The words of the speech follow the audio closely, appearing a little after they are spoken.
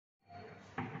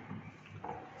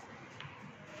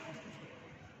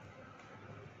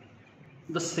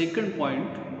The second point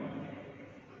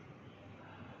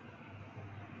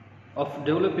of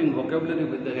developing vocabulary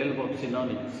with the help of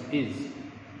synonyms is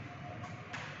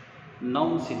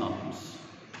noun synonyms.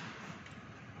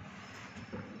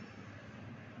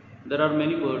 There are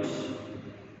many words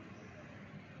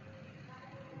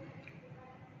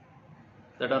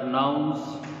that are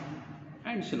nouns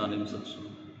and synonyms also.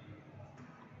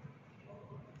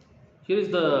 Here is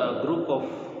the group of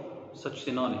such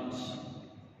synonyms,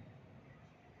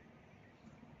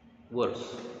 words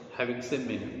having same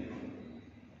meaning.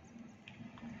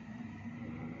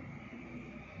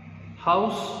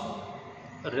 House,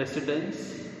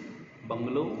 residence,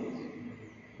 bungalow,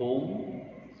 home,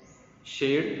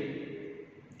 shed,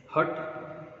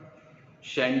 hut,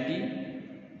 shanty,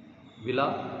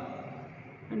 villa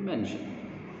and mansion.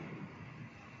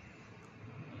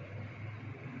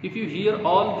 If you hear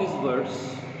all these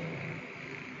words,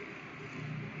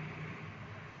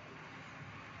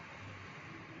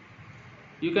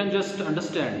 you can just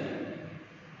understand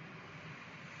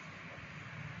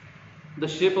the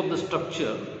shape of the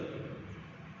structure,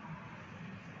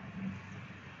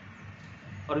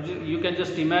 or you can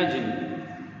just imagine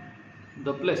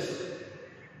the place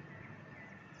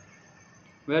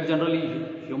where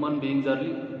generally human beings are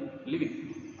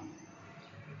living.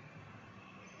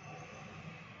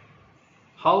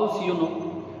 House, you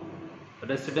know,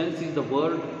 residence is the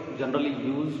word generally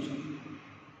used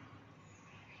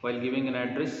while giving an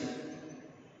address.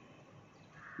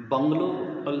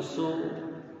 Bungalow also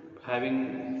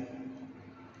having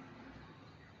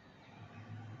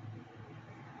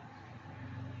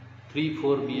three,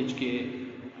 4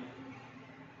 BHK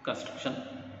construction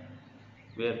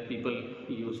where people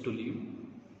used to live.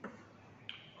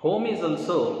 Home is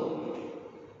also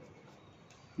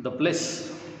the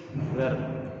place where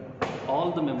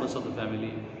all the members of the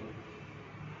family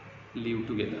live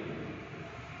together.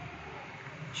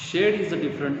 Shed is a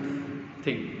different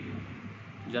thing.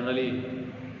 Generally,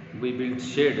 we build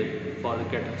shed for the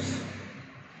cattle.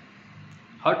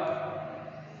 Hut,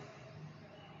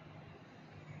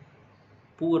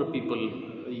 poor people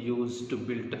used to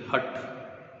build hut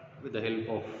with the help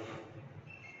of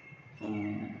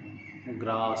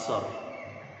grass or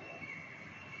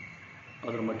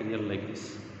other material like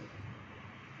this.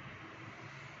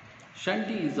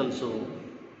 Shanty is also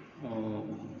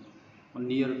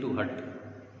near to hut.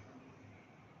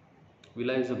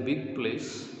 Villa is a big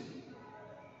place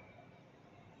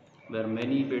where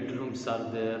many bedrooms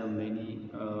are there, many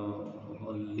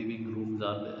living rooms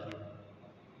are there.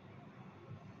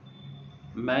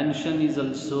 Mansion is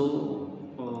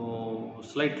also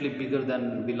slightly bigger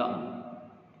than villa.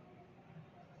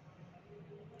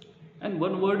 And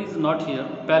one word is not here,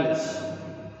 palace,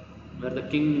 where the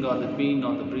king or the queen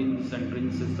or the prince and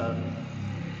princess are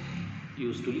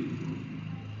used to live.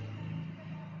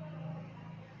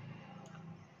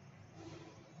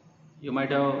 You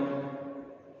might have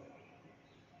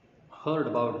heard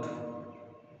about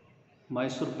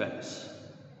Mysore Palace.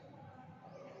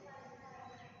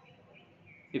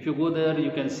 If you go there,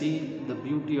 you can see the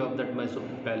beauty of that Mysore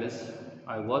Palace.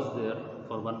 I was there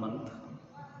for 1 month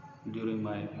during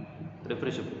my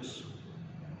refresher course.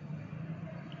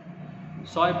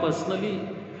 So I personally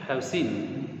have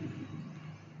seen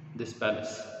this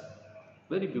palace,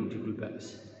 very beautiful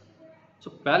palace. So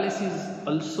palace is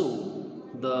also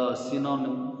the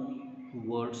synonym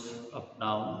words of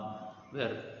noun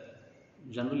where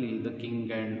generally the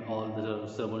king and all the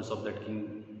servants of that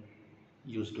king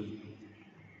used to live.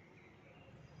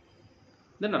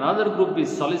 Then another group is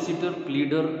solicitor,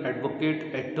 pleader,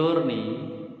 advocate,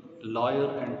 attorney,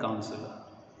 lawyer and counselor.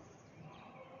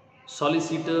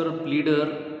 Solicitor,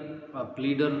 pleader,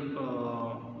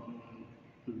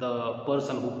 the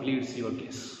person who pleads your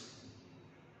case.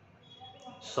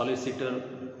 Solicitor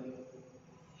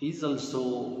is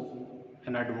also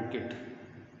an advocate.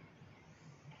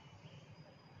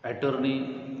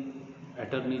 Attorney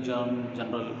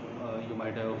general, you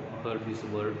might have heard this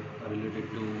word related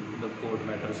to the court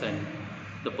matters and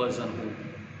the person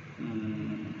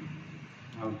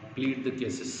who plead the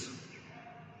cases.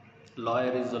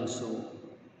 Lawyer is also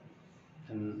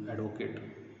an advocate.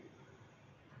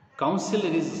 Counselor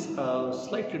is a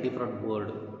slightly different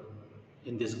word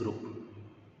in this group.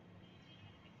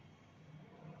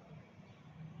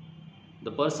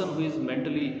 The person who is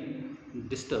mentally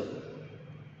disturbed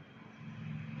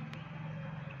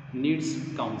needs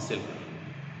counsel.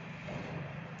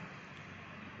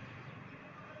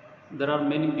 There are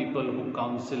many people who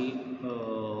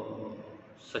counsel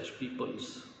such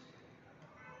peoples.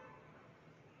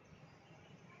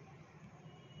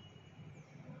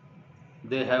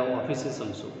 They have offices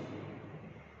also.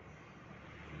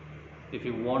 If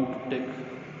you want to take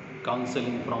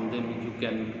counseling from them, you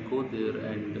can go there,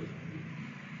 and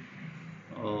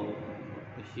uh,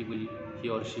 he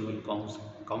or she will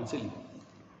counsel you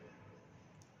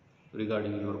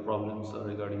regarding your problems or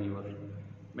regarding your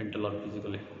mental or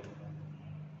physical health.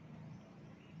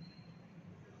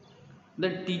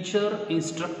 Then teacher,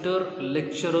 instructor,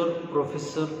 lecturer,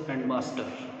 professor and master.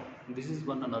 This is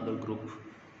one another group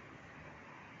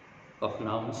of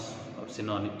nouns, of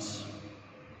synonyms.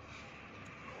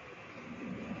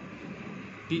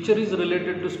 Teacher is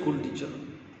related to school teacher.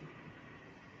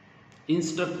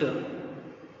 Instructor,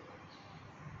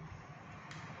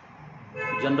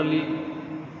 generally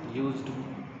used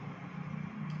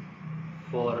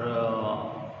for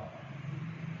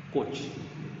coach.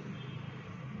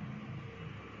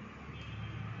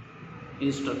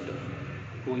 Instructor,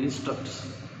 who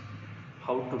instructs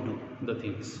how to do the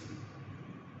things.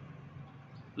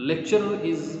 Lecturer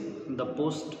is the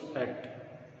post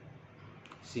at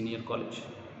senior college.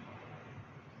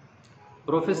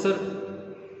 Professor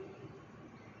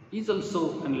is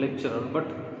also a lecturer, but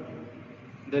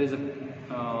there is a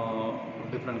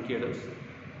different cadres.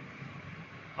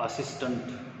 Assistant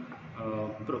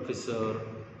professor,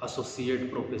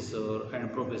 associate professor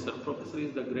and professor. Professor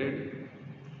is the grade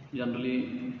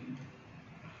generally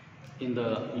in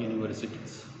the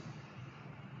universities.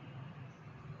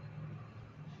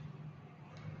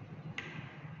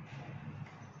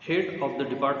 Head of the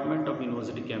department of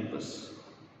university campus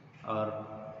are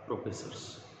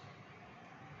professors.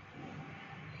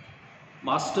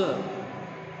 Master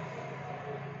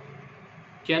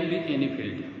can be any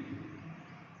field.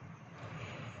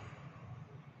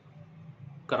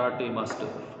 Karate master,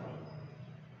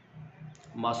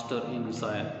 master in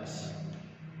science,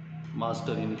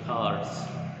 master in arts,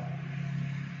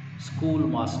 school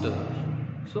master.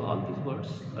 So all these words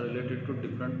are related to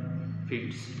different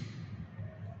fields.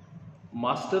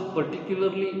 Master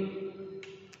particularly,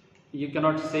 you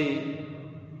cannot say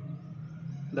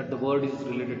that the word is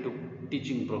related to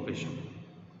teaching profession.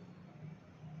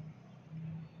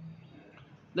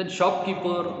 Then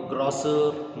shopkeeper,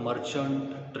 grocer,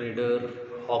 merchant, trader,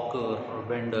 hawker or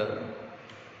vendor.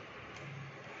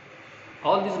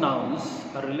 All these nouns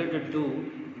are related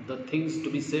to the things to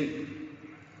be said.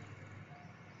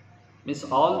 Means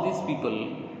all these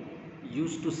people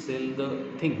used to sell the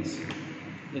things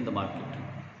in the market.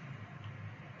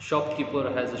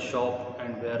 Shopkeeper has a shop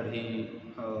and where he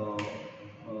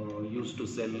used to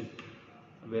sell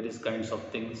various kinds of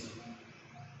things.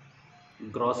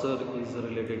 Grocer is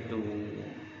related to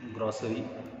grocery,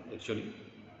 actually,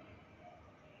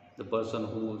 the person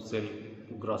who sells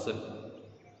grocery.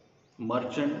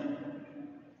 Merchant,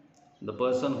 the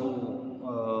person who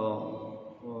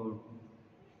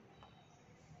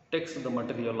takes the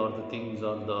material or the things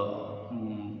or the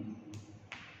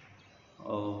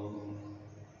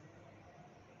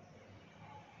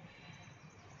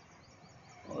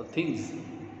things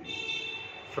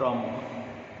from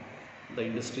the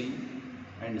industry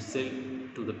and sell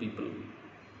to the people.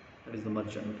 That is the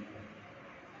merchant.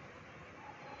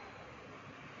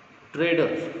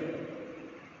 Trader,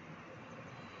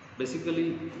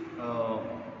 basically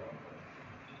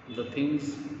the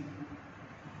things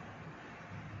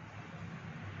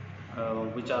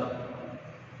which are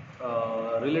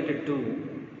related to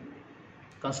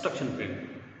construction field,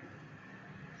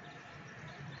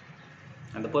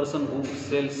 and the person who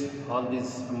sells all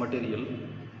this material,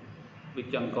 we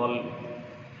can call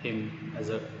him as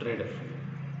a trader.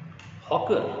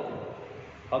 Hawker,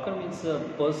 hawker means a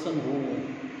person who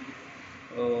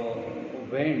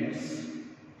vends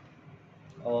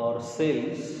or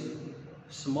sells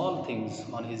small things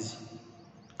on his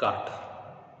cart.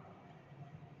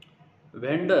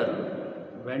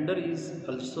 Vendor is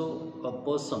also a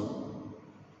person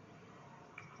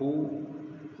who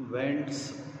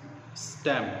vends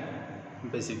stamp,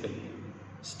 basically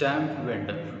stamp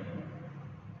vendor.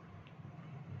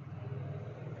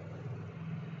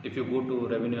 If you go to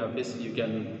revenue office, you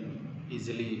can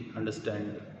easily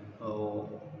understand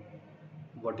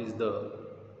what is the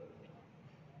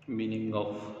meaning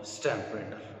of stamp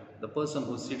vendor. The person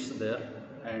who sits there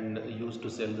and used to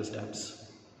sell the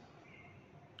stamps.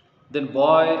 Then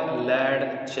boy,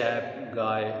 lad, chap,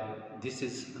 guy. This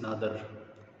is another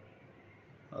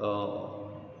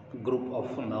group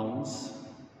of nouns.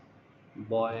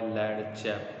 Boy, lad,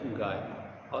 chap, guy.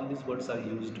 All these words are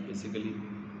used basically.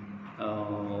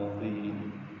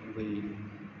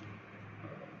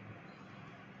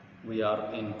 We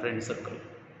are in friend circle.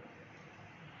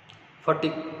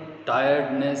 Fatigue,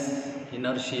 tiredness,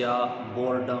 inertia,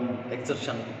 boredom,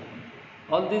 exertion.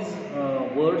 All these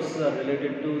words are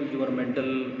related to your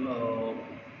mental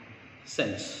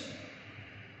sense.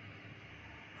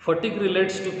 Fatigue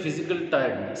relates to physical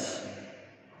tiredness.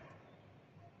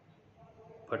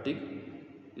 Fatigue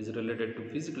is related to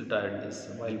physical tiredness,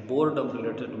 while boredom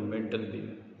related to mental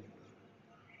being.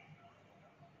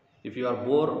 If you are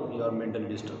bored, you are mentally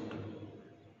disturbed.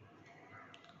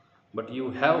 But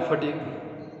you have fatigue,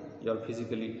 you are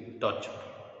physically tortured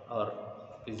or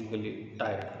physically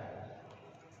tired.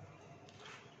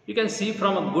 You can see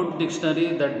from a good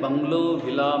dictionary that bungalow,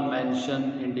 villa,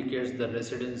 mansion indicates the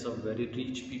residence of very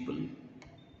rich people,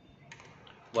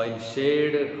 while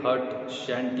shade, hut,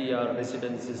 shanty are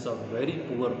residences of very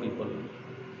poor people.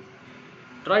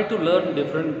 Try to learn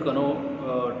different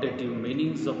connotative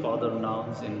meanings of other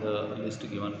nouns in the list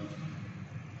given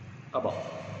above.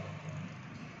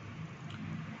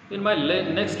 In my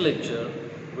next lecture,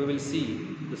 we will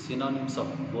see the synonyms of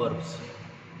verbs.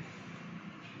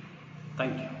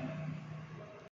 Thank you.